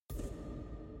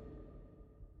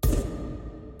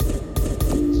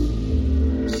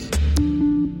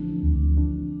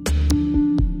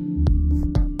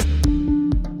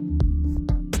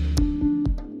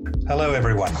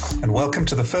everyone, and welcome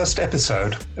to the first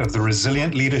episode of the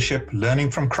Resilient Leadership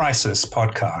Learning from Crisis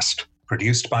podcast,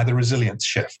 produced by The Resilience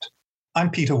Shift. I'm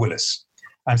Peter Willis.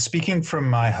 I'm speaking from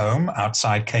my home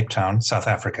outside Cape Town, South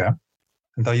Africa.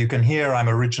 And though you can hear I'm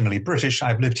originally British,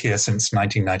 I've lived here since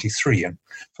 1993. And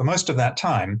for most of that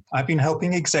time, I've been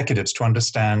helping executives to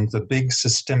understand the big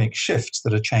systemic shifts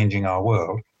that are changing our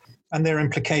world and their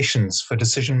implications for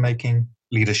decision-making,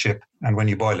 leadership, and when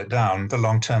you boil it down, the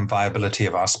long-term viability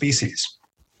of our species.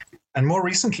 And more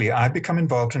recently, I've become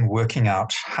involved in working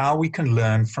out how we can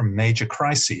learn from major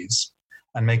crises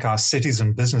and make our cities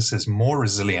and businesses more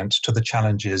resilient to the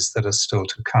challenges that are still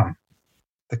to come.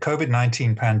 The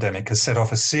COVID-19 pandemic has set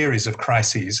off a series of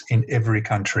crises in every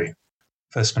country.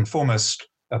 First and foremost,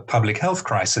 a public health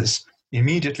crisis,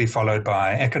 immediately followed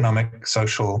by economic,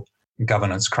 social, and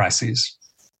governance crises.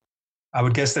 I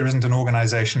would guess there isn't an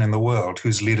organization in the world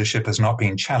whose leadership has not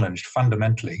been challenged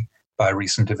fundamentally by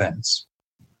recent events.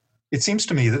 It seems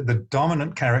to me that the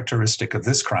dominant characteristic of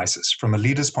this crisis, from a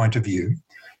leader's point of view,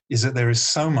 is that there is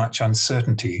so much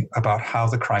uncertainty about how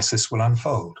the crisis will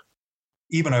unfold,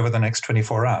 even over the next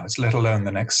 24 hours, let alone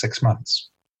the next 6 months.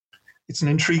 It's an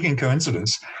intriguing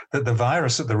coincidence that the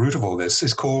virus at the root of all this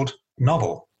is called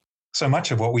novel. So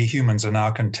much of what we humans are now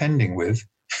contending with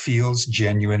feels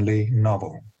genuinely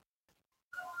novel.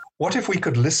 What if we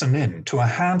could listen in to a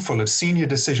handful of senior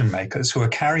decision makers who are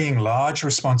carrying large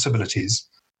responsibilities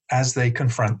as they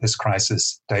confront this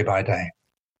crisis day by day?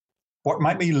 What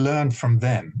might we learn from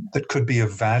them that could be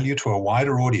of value to a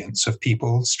wider audience of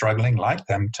people struggling like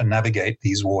them to navigate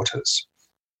these waters?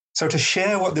 So to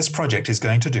share what this project is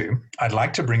going to do, I'd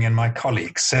like to bring in my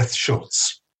colleague, Seth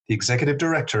Schultz, the Executive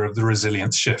Director of the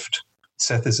Resilience Shift.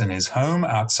 Seth is in his home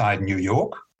outside New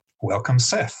York. Welcome,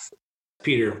 Seth.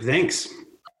 Peter, thanks.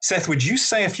 Seth, would you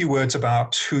say a few words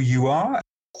about who you are?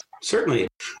 Certainly.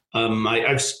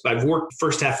 I've worked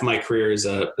first half of my career as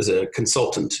a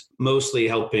consultant, mostly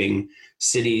helping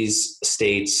cities,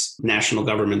 states, national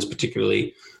governments,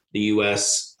 particularly the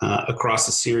U.S., across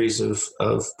a series of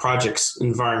projects,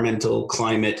 environmental,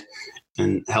 climate,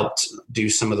 and helped do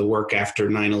some of the work after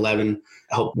 9/11,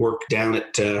 helped work down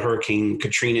at Hurricane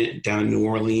Katrina down in New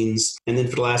Orleans. And then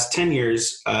for the last 10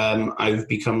 years, I've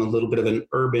become a little bit of an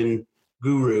urban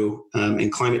guru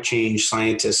and climate change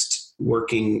scientist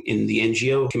working in the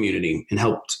NGO community and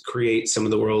helped create some of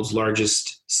the world's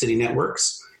largest city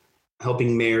networks,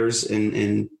 helping mayors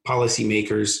and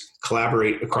policymakers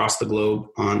collaborate across the globe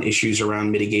on issues around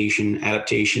mitigation,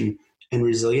 adaptation, and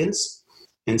resilience,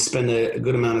 and spend a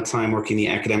good amount of time working in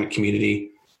the academic community,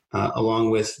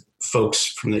 along with folks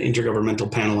from the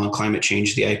Intergovernmental Panel on Climate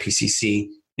Change, the IPCC,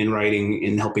 in writing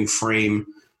and helping frame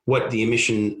what the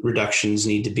emission reductions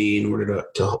need to be in order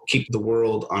to keep the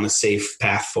world on a safe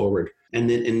path forward. And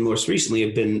then, and most recently,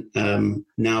 I've been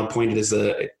now appointed as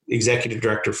the executive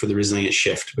director for the Resilience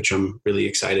Shift, which I'm really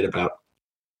excited about.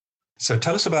 So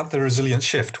tell us about the Resilience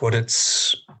Shift, what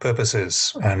its purpose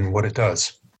is and what it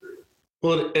does.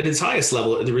 Well, at its highest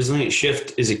level, the Resilience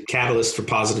Shift is a catalyst for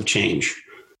positive change.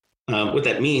 What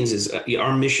that means is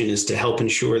our mission is to help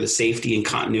ensure the safety and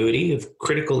continuity of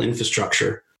critical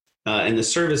infrastructure and the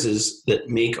services that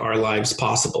make our lives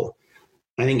possible.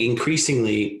 I think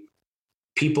increasingly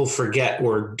people forget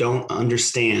or don't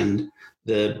understand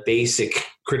the basic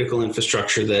critical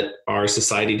infrastructure that our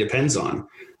society depends on.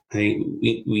 I think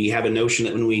we have a notion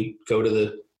that when we go to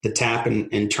the tap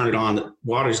and turn it on, that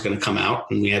water is going to come out,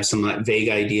 and we have some vague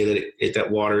idea that that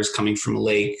water is coming from a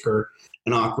lake or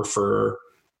an aquifer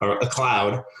or a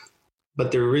cloud,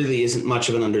 but there really isn't much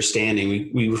of an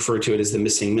understanding. We refer to it as the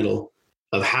missing middle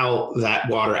of how that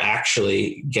water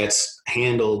actually gets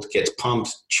handled, gets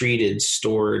pumped, treated,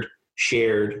 stored,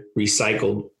 shared,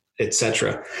 recycled,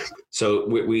 etc. So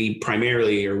we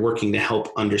primarily are working to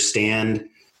help understand,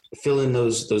 fill in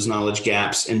those knowledge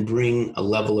gaps, and bring a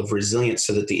level of resilience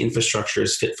so that the infrastructure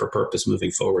is fit for purpose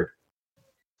moving forward.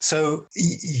 So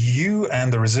you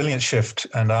and the Resilience Shift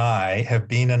and I have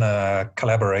been in a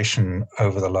collaboration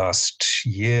over the last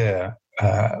year,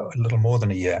 a little more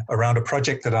than a year, around a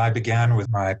project that I began with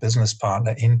my business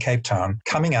partner in Cape Town,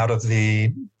 coming out of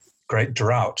the great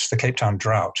drought, the Cape Town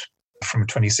drought from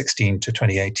 2016 to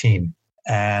 2018.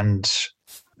 And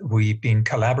we've been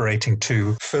collaborating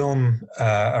to film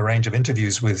a range of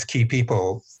interviews with key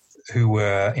people who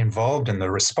were involved in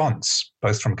the response,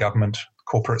 both from government,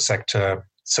 corporate sector,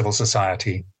 civil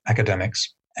society,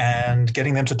 academics, and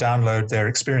getting them to download their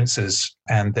experiences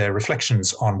and their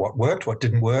reflections on what worked, what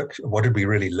didn't work, what did we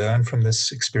really learn from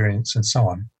this experience, and so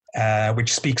on,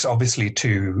 which speaks obviously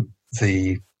to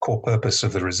the core purpose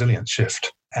of the Resilience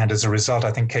Shift. And as a result,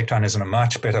 I think Cape Town is in a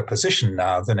much better position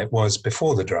now than it was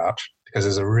before the drought, because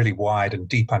there's a really wide and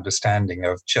deep understanding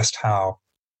of just how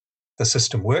the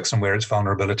system works and where its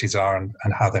vulnerabilities are and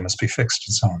how they must be fixed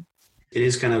and so on. It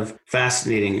is kind of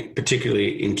fascinating,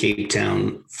 particularly in Cape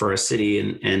Town, for a city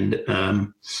and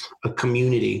a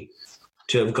community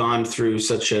to have gone through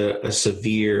such a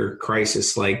severe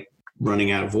crisis like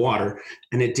running out of water.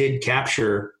 And it did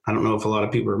capture, I don't know if a lot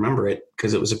of people remember it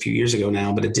because it was a few years ago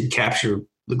now, but it did capture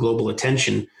the global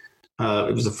attention.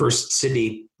 It was the first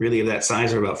city really of that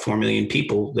size, of about 4 million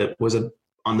people, that was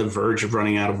on the verge of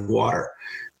running out of water.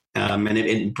 And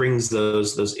it brings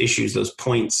those issues, those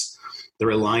points, the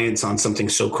reliance on something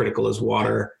so critical as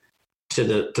water to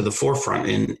the forefront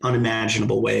in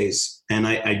unimaginable ways. And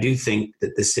I do think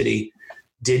that the city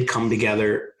did come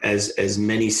together, as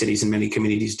many cities and many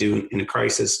communities do in a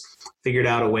crisis, figured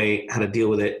out a way how to deal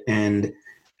with it, and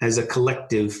as a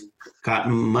collective got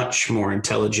much more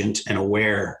intelligent and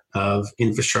aware of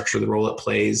infrastructure, the role it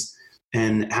plays,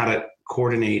 and how to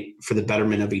coordinate for the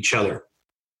betterment of each other.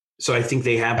 So I think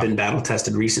they have been battle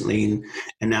tested recently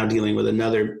and now dealing with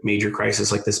another major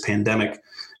crisis like this pandemic.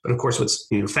 But of course, what's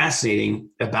fascinating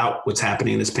about what's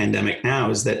happening in this pandemic now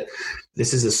is that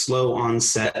this is a slow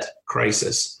onset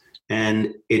crisis,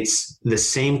 and it's the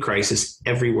same crisis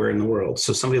everywhere in the world.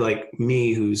 So somebody like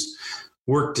me who's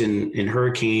worked in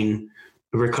hurricane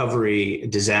recovery,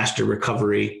 disaster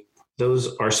recovery,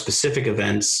 those are specific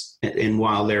events. And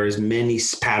while there is many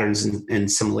patterns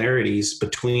and similarities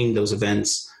between those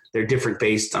events, they're different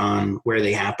based on where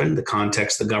they happen, the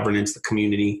context, the governance, the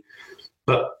community.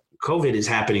 But COVID is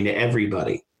happening to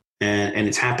everybody, and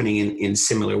it's happening in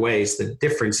similar ways. The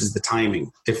difference is the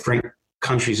timing. Different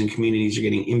countries and communities are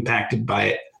getting impacted by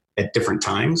it at different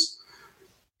times.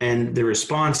 And the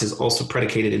response is also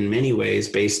predicated in many ways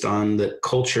based on the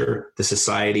culture, the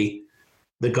society,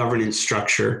 the governance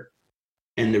structure,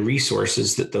 and the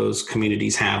resources that those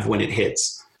communities have when it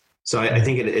hits. So I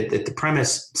think at the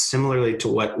premise, similarly to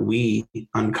what we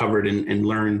uncovered and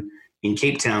learned in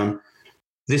Cape Town,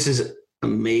 this is a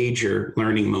major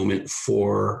learning moment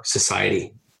for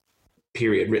society,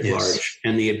 period, writ large.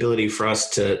 And the ability for us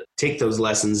to take those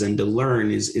lessons and to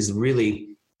learn is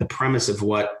really the premise of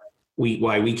why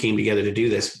we came together to do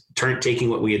this, taking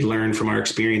what we had learned from our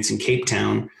experience in Cape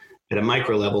Town at a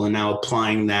micro level and now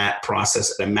applying that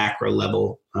process at a macro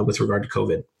level with regard to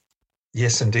COVID.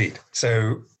 Yes, indeed.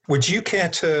 So would you care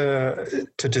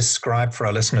to describe for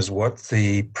our listeners what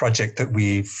the project that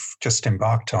we've just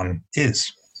embarked on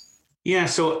is? Yeah,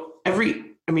 so at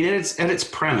its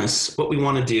premise, what we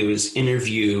want to do is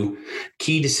interview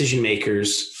key decision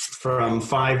makers from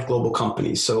 5 global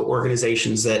companies, so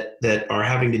organizations that are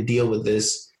having to deal with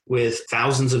this with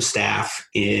thousands of staff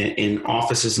in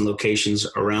offices and locations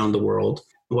around the world,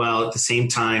 while at the same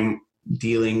time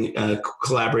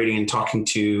collaborating and talking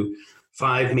to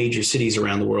 5 major cities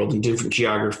around the world in different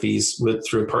geographies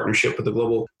through a partnership with the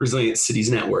Global Resilient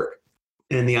Cities Network.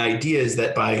 And the idea is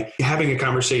that by having a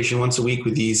conversation once a week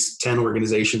with these 10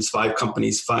 organizations, 5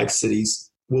 companies, 5 cities,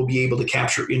 we'll be able to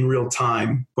capture in real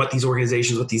time what these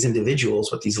organizations, what these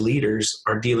individuals, what these leaders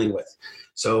are dealing with.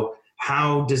 So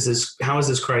how is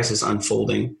this crisis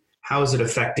unfolding? How is it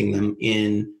affecting them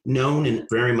in known and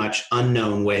very much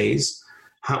unknown ways?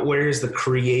 Where is the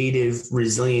creative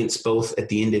resilience, both at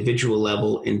the individual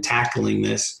level in tackling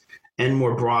this, and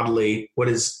more broadly, what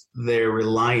is their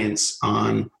reliance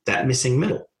on that missing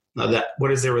middle?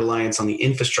 What is their reliance on the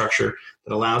infrastructure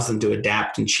that allows them to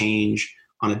adapt and change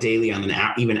on a daily, on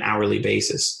an even hourly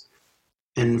basis?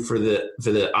 And for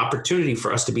the opportunity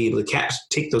for us to be able to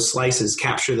take those slices,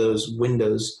 capture those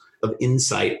windows of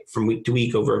insight from week to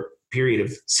week over a period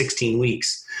of 16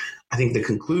 weeks, I think the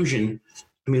conclusion,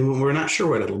 we're not sure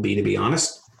what it'll be, to be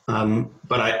honest.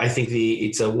 But I think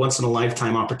it's a once in a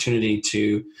lifetime opportunity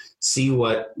to see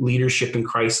what leadership in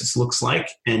crisis looks like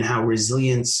and how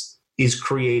resilience is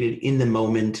created in the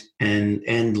moment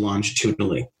and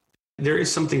longitudinally. There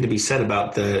is something to be said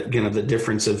about the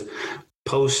difference of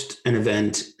post an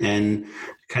event and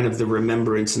kind of the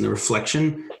remembrance and the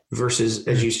reflection versus,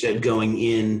 as you said, going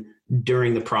in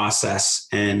during the process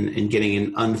and getting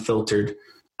an unfiltered,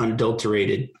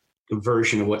 unadulterated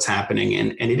version of what's happening.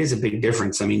 And it is a big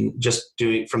difference. Just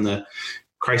doing from the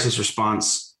crisis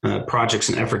response projects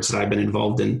and efforts that I've been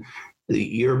involved in,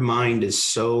 your mind is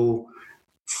so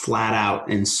flat out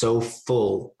and so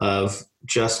full of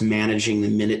just managing the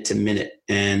minute to minute,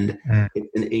 and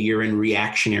you're in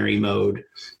reactionary mode.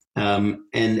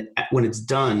 And when it's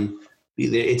done,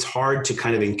 it's hard to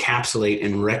kind of encapsulate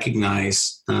and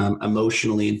recognize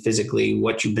emotionally and physically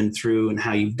what you've been through and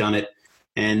how you've done it.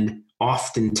 And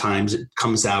oftentimes it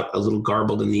comes out a little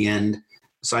garbled in the end.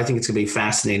 So I think it's going to be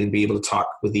fascinating to be able to talk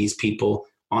with these people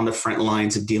on the front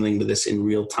lines of dealing with this in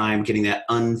real time, getting that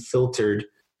unfiltered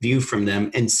view from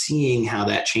them and seeing how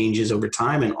that changes over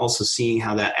time, and also seeing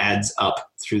how that adds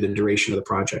up through the duration of the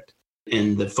project.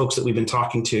 And the folks that we've been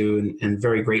talking to, and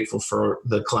very grateful for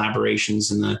the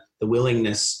collaborations and the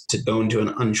willingness to go into an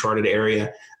uncharted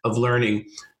area of learning,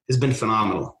 has been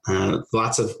phenomenal.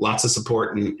 Lots of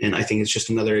support. And I think it's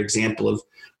just another example of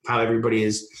how everybody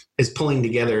is pulling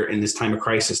together in this time of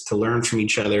crisis to learn from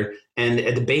each other. And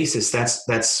at the basis,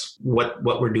 that's what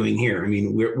we're doing here. I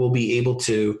mean, we'll be able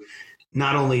to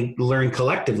not only learn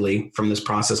collectively from this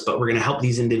process, but we're going to help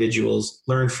these individuals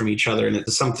learn from each other. And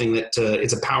it's something that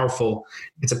it's a powerful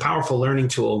learning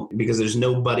tool, because there's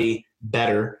nobody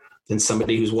better than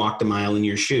somebody who's walked a mile in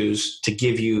your shoes to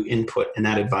give you input and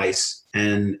that advice.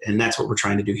 And that's what we're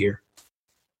trying to do here.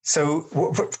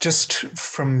 So just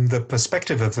from the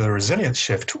perspective of the Resilience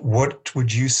Shift, what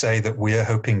would you say that we're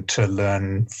hoping to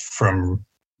learn from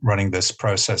running this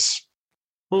process?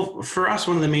 Well, for us,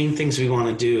 one of the main things we want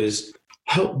to do is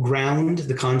help ground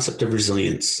the concept of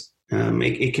resilience.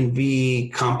 It can be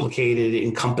complicated,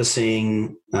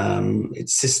 encompassing,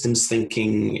 it's systems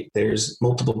thinking. There's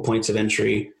multiple points of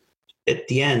entry. At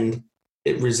the end,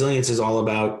 resilience is all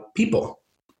about people.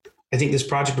 I think this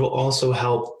project will also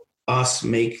help us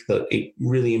make a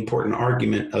really important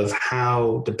argument of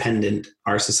how dependent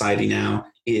our society now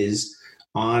is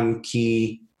on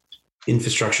key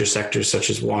infrastructure sectors such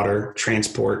as water,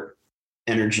 transport,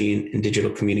 energy, and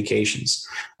digital communications.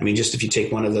 I mean, just if you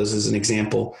take one of those as an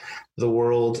example, the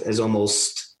world has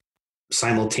almost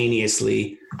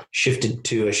simultaneously shifted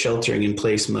to a sheltering in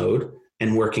place mode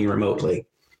and working remotely.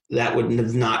 That would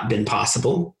have not been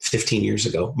possible 15 years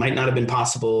ago, might not have been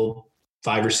possible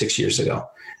 5 or 6 years ago.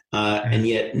 And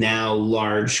yet now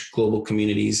large global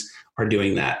communities are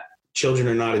doing that. Children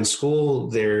are not in school,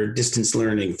 they're distance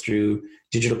learning through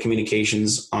digital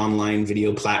communications, online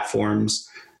video platforms,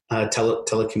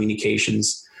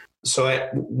 telecommunications. So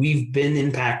we've been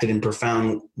impacted in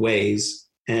profound ways,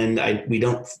 and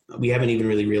we haven't even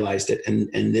really realized it.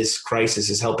 And this crisis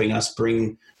is helping us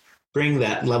bring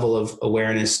that level of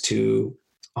awareness to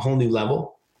a whole new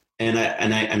level. And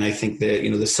I think that,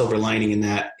 the silver lining in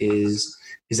that is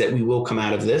that we will come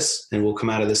out of this, and we'll come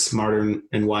out of this smarter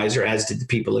and wiser, as did the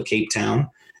people of Cape Town.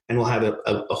 And we'll have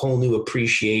a whole new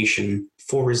appreciation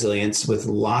for resilience, with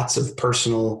lots of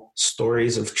personal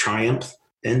stories of triumph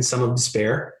and some of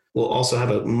despair. We'll also have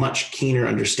a much keener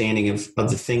understanding of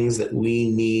the things that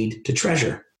we need to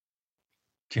treasure.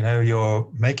 You're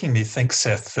making me think,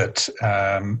 Seth, that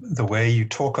the way you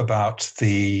talk about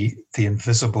the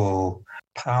invisible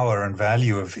power and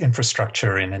value of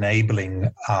infrastructure in enabling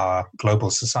our global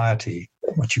society,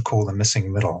 what you call the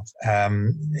missing middle,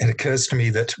 it occurs to me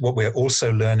that what we're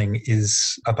also learning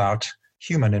is about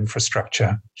human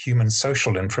infrastructure, human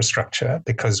social infrastructure,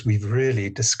 because we've really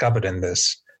discovered in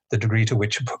this the degree to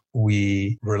which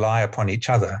we rely upon each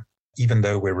other, even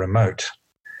though we're remote.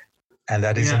 And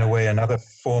that is, in a way, another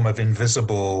form of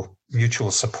invisible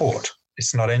mutual support.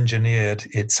 It's not engineered.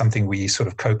 It's something we sort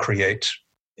of co-create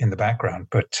in the background.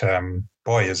 But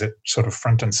boy, is it sort of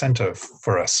front and center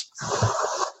for us.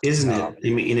 Isn't it? I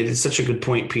mean, it is such a good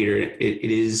point, Peter.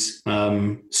 It is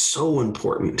so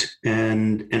important,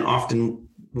 and often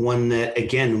one that,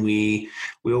 again, we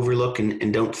overlook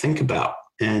and don't think about.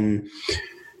 And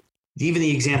even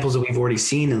the examples that we've already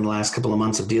seen in the last couple of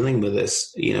months of dealing with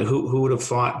this, who would have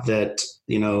thought that,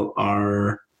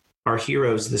 our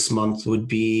heroes this month would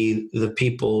be the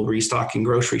people restocking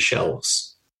grocery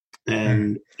shelves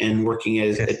and working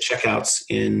at checkouts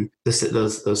in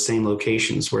those same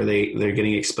locations where they're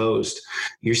getting exposed.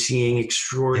 You're seeing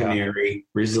extraordinary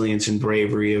resilience and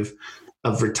bravery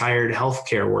of retired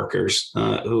healthcare workers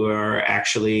who are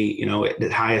actually, at the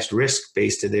highest risk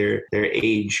based to their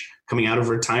age, coming out of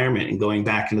retirement and going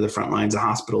back into the front lines of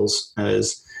hospitals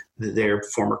as their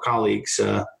former colleagues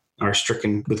are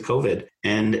stricken with COVID.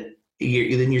 And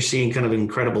then you're seeing kind of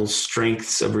incredible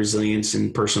strengths of resilience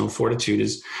and personal fortitude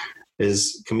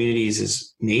as communities,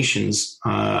 as nations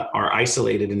are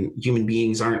isolated, and human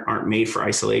beings aren't made for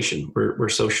isolation. We're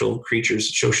social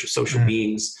creatures, social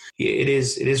beings. It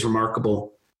is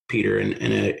remarkable, Peter, and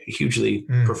a hugely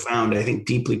profound, I think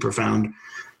deeply profound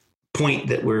point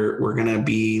that we're going to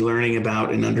be learning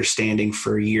about and understanding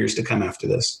for years to come after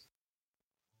this.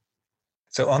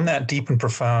 So on that deep and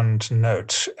profound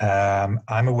note,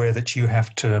 I'm aware that you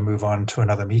have to move on to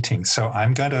another meeting. So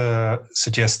I'm going to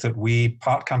suggest that we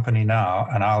part company now,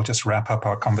 and I'll just wrap up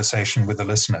our conversation with the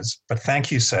listeners. But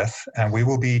thank you, Seth. And we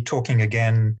will be talking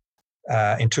again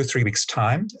in 2 or 3 weeks'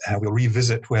 time. We'll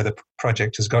revisit where the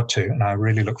project has got to. And I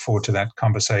really look forward to that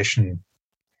conversation.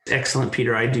 Excellent,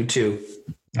 Peter. I do too.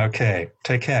 Okay,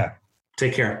 take care.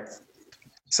 Take care.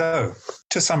 So,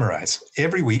 to summarize,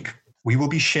 every week we will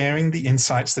be sharing the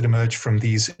insights that emerge from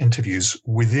these interviews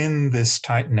within this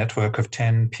tight network of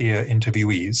 10 peer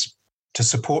interviewees to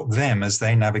support them as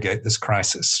they navigate this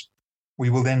crisis. We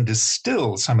will then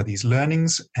distill some of these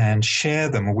learnings and share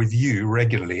them with you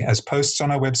regularly as posts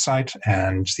on our website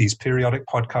and these periodic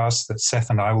podcasts that Seth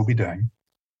and I will be doing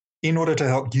in order to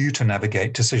help you to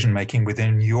navigate decision-making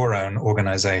within your own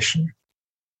organization.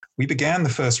 We began the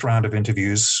first round of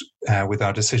interviews with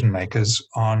our decision makers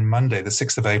on Monday, the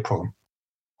 6th of April.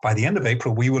 By the end of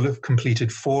April, we will have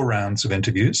completed 4 rounds of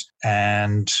interviews,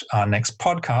 and our next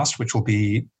podcast, which will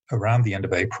be around the end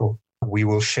of April, we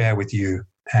will share with you,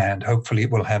 and hopefully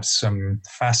it will have some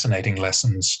fascinating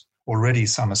lessons. Already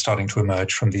some are starting to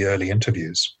emerge from the early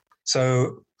interviews.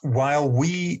 So while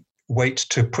we wait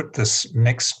to put this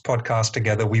next podcast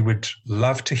together, we would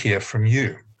love to hear from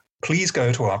you. Please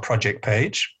go to our project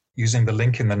page using the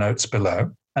link in the notes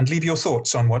below and leave your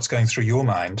thoughts on what's going through your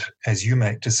mind as you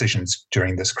make decisions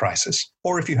during this crisis,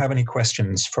 or if you have any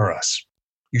questions for us.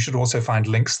 You should also find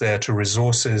links there to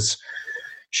resources,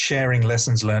 sharing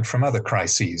lessons learned from other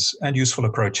crises, and useful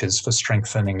approaches for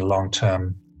strengthening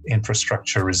long-term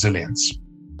infrastructure resilience.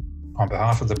 On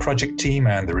behalf of the project team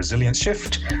and the Resilience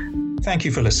Shift, thank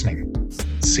you for listening.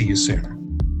 See you soon.